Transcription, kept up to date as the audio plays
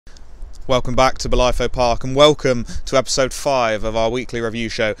Welcome back to Balifo Park and welcome to episode 5 of our weekly review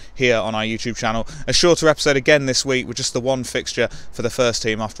show here on our YouTube channel. A shorter episode again this week with just the one fixture for the first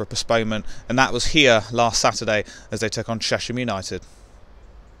team after a postponement, and that was here last Saturday as they took on Chesham United.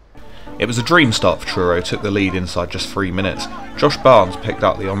 It was a dream start for Truro, took the lead inside just 3 minutes. Josh Barnes picked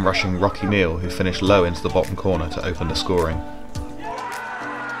out the onrushing Rocky Neal, who finished low into the bottom corner to open the scoring.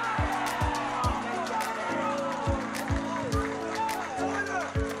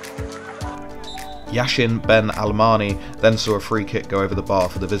 Yashin Ben Almani then saw a free kick go over the bar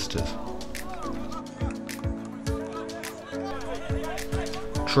for the visitors.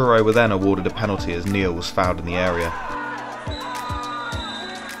 Truro were then awarded a penalty as Neal was fouled in the area.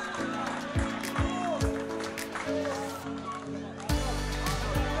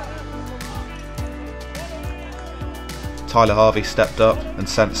 Tyler Harvey stepped up and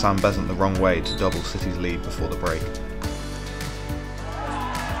sent Sam Besant the wrong way to double City's lead before the break.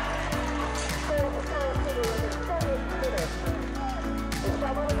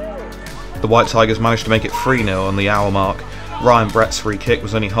 The White Tigers managed to make it 3-0 on the hour mark. Ryan Brett's free kick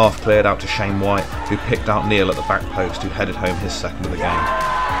was only half cleared out to Shane White, who picked out Neal at the back post, who headed home his second of the game.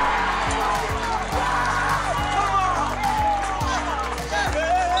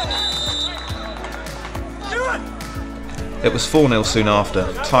 It was 4-0 soon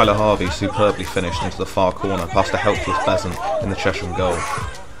after. Tyler Harvey superbly finished into the far corner past a helpless Besant in the Chesham goal.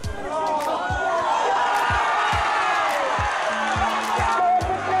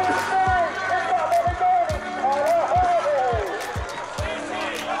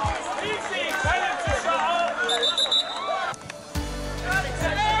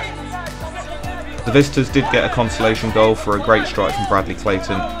 The visitors did get a consolation goal for a great strike from Bradley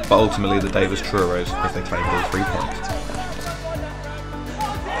Clayton, but ultimately the day was Truro's as they claimed all 3 points.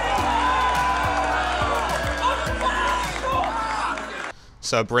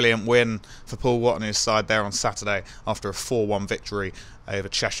 So a brilliant win for Paul Watt and his side there on Saturday after a 4-1 victory over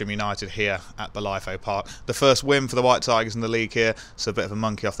Chesham United here at Balifo Park. The first win for the White Tigers in the league here, so a bit of a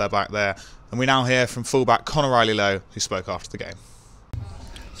monkey off their back there. And we now hear from fullback Connor Riley-Lowe, who spoke after the game.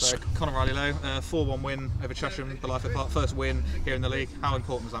 So Connor Riley-Lowe, 4-1 win over Chesham, Balifo Park, first win here in the league. How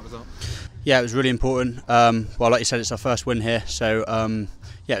important was that result? Yeah, it was really important. Well, like you said, it's our first win here, so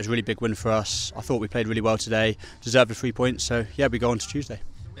yeah, it was a really big win for us. I thought we played really well today, deserved the 3 points, so yeah, we go on to Tuesday.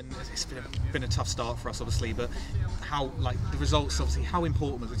 And it's been a tough start for us, obviously, but how, like the results, obviously, how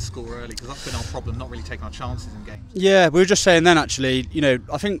important was it to score early? Because that's been our problem, not really taking our chances in games. Yeah, we were just saying then, actually, you know,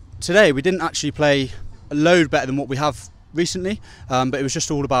 I think today we didn't actually play a load better than what we have recently, but it was just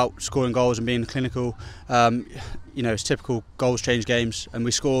all about scoring goals and being clinical. You know, it's typical goals change games, and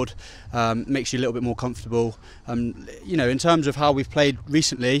we scored. Makes you a little bit more comfortable. You know, in terms of how we've played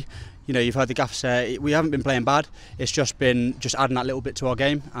recently, you know, you've heard the gaffer say we haven't been playing bad. It's just been adding that little bit to our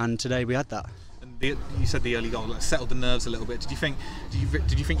game, and today we had that. You said the early goal settled the nerves a little bit. Did you think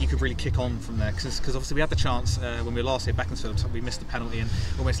you could really kick on from there? Because obviously we had the chance when we were last here, Beaconsfield, we missed the penalty and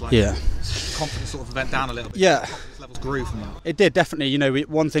almost like confidence sort of went down a little bit. Yeah, confidence levels grew from that. It did, definitely. You know,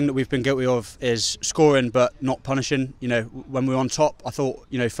 one thing that we've been guilty of is scoring but not punishing. You know, when we were on top, I thought,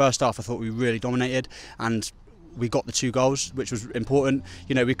 you know, first half I thought we really dominated, and we got the 2 goals, which was important.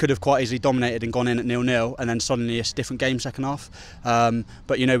 You know, we could have quite easily dominated and gone in at 0-0, and then suddenly it's a different game second half.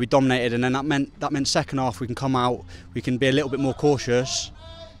 But you know, we dominated, and then that meant second half we can come out, we can be a little bit more cautious.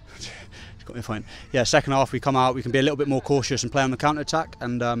 Got me fine. Yeah, second half we come out, we can be a little bit more cautious and play on the counter attack,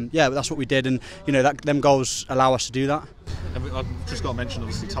 and yeah, that's what we did, and you know, them goals allow us to do that. And I've just got to mention,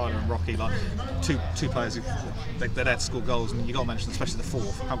 obviously, Tyler and Rocky, like two players who they're there to score goals, and you got to mention especially the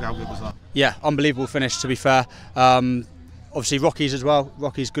fourth. How good was that? Yeah, unbelievable finish, to be fair. Obviously Rocky's as well.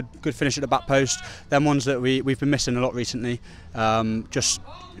 Rocky's good finish at the back post. Them ones that we've been missing a lot recently. Just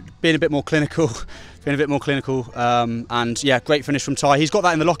being a bit more clinical. And yeah, great finish from Ty. He's got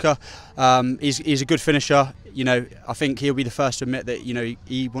that in the locker. He's a good finisher. You know, I think he'll be the first to admit that, you know,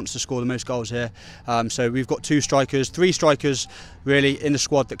 he wants to score the most goals here. So we've got 3 strikers really in the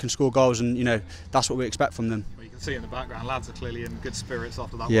squad that can score goals, and you know, that's what we expect from them. Well, you can see in the background, lads are clearly in good spirits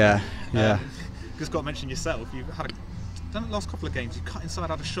after that. Yeah, one. yeah. Just got to mention yourself. You've had the last couple of games, you cut inside,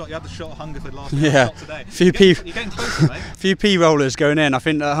 had a shot. You had the shot at Hungerford last night. Yeah. Shot today. You're getting closer, mate. Few P rollers going in. I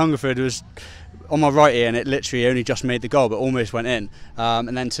think Hungerford was on my right ear, and it literally only just made the goal, but almost went in.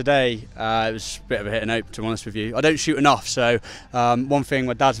 And then today, it was a bit of a hit and hope, to be honest with you. I don't shoot enough, so one thing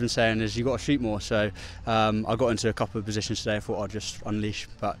my dad's been saying is you've got to shoot more. So I got into a couple of positions today. I thought I'd just unleash.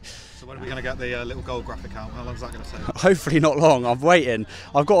 But so when are we going to get the little goal graphic out? How long is that going to take? Hopefully not long. I'm waiting.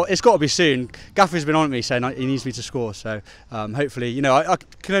 It's got to be soon. Gaffer's been on at me saying he needs me to score. So hopefully, you know, I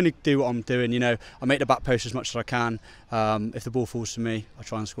can only do what I'm doing. You know, I make the back post as much as I can. If the ball falls to me, I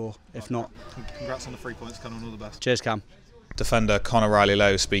try and score. If not, congrats on the 3 points, Connor, and all the best. Cheers, Cam. Defender Connor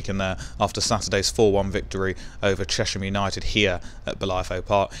Riley-Lowe speaking there after Saturday's 4-1 victory over Chesham United here at Blythe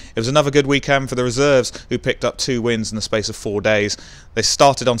Park. It was another good weekend for the reserves, who picked up 2 wins in the space of 4 days. They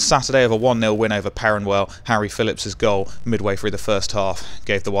started on Saturday with a 1-0 win over Perranwell. Harry Phillips' goal midway through the first half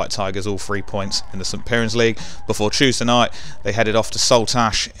gave the White Tigers all 3 points in the St Piran's League. Before Tuesday night, they headed off to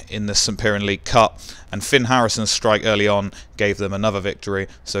Saltash in the St Piran League Cup, and Finn Harrison's strike early on gave them another victory,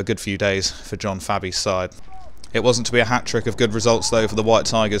 so a good few days for John Fabby's side. It wasn't to be a hat-trick of good results though for the White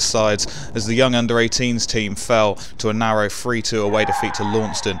Tigers sides, as the young under-18s team fell to a narrow 3-2 away defeat to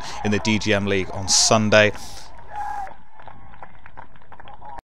Launceston in the DGM League on Sunday.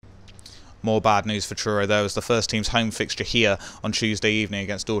 More bad news for Truro though, as the first team's home fixture here on Tuesday evening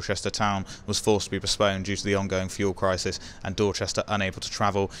against Dorchester Town was forced to be postponed due to the ongoing fuel crisis and Dorchester unable to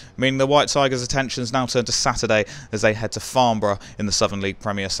travel, meaning the White Tigers' attentions now turn to Saturday as they head to Farnborough in the Southern League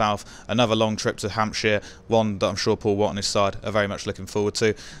Premier South. Another long trip to Hampshire, one that I'm sure Paul Watt and his side are very much looking forward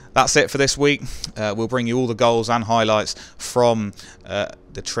to. That's it for this week. We'll bring you all the goals and highlights from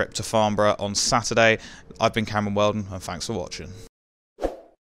the trip to Farnborough on Saturday. I've been Cameron Weldon, and thanks for watching.